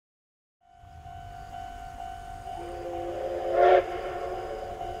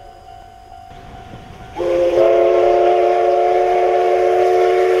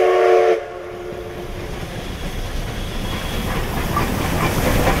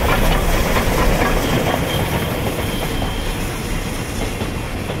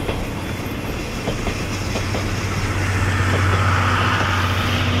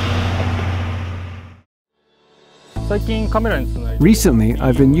Recently,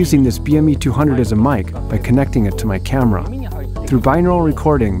 I've been using this BME-200 as a mic by connecting it to my camera. Through binaural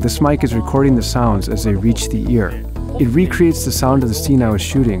recording, this mic is recording the sounds as they reach the ear. It recreates the sound of the scene I was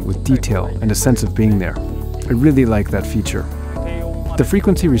shooting with detail and a sense of being there. I really like that feature. The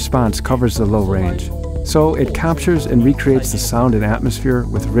frequency response covers the low range, so it captures and recreates the sound and atmosphere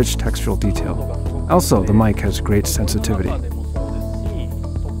with rich textural detail. Also, the mic has great sensitivity.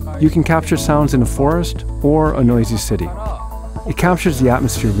 You can capture sounds in a forest or a noisy city. It captures the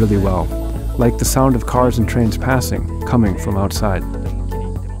atmosphere really well, like the sound of cars and trains passing, coming from outside.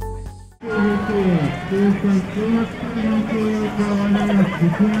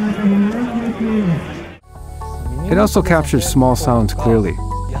 It also captures small sounds clearly,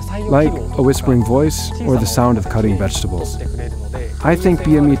 like a whispering voice or the sound of cutting vegetables. I think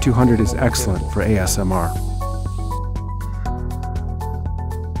BME-200 is excellent for ASMR.